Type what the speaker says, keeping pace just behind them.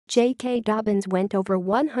J.K. Dobbins went over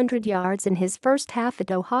 100 yards in his first half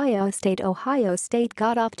at Ohio State. Ohio State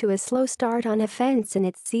got off to a slow start on offense in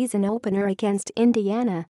its season opener against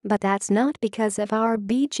Indiana, but that's not because of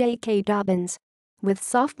RB J.K. Dobbins. With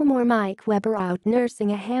sophomore Mike Weber out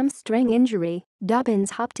nursing a hamstring injury,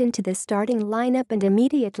 Dobbins hopped into the starting lineup and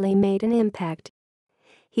immediately made an impact.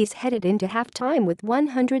 He's headed into halftime with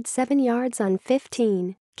 107 yards on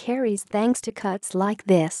 15 carries thanks to cuts like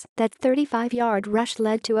this. That 35-yard rush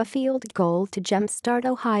led to a field goal to jumpstart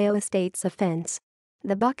Ohio State's offense.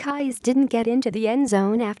 The Buckeyes didn't get into the end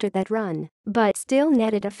zone after that run, but still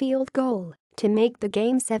netted a field goal to make the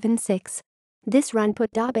game 7-6. This run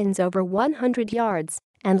put Dobbins over 100 yards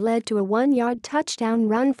and led to a 1-yard touchdown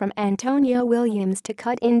run from Antonio Williams to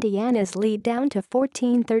cut Indiana's lead down to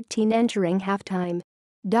 14-13 entering halftime.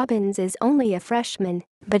 Dobbins is only a freshman,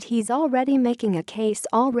 but he's already making a case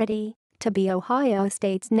to be Ohio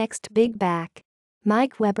State's next big back.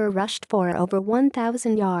 Mike Weber rushed for over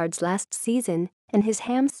 1,000 yards last season, and his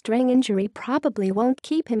hamstring injury probably won't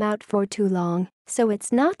keep him out for too long, so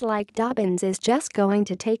it's not like Dobbins is just going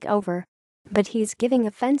to take over. But he's giving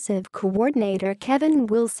offensive coordinator Kevin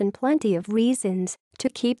Wilson plenty of reasons to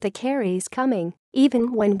keep the carries coming,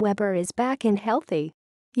 even when Weber is back and healthy.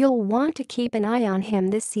 You'll want to keep an eye on him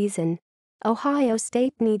this season. Ohio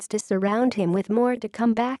State needs to surround him with more to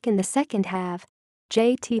come back in the second half.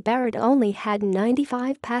 J.T. Barrett only had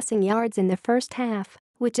 95 passing yards in the first half,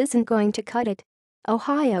 which isn't going to cut it.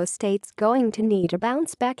 Ohio State's going to need a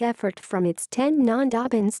bounce-back effort from its 10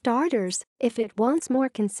 non-Dobbins starters if it wants more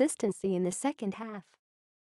consistency in the second half.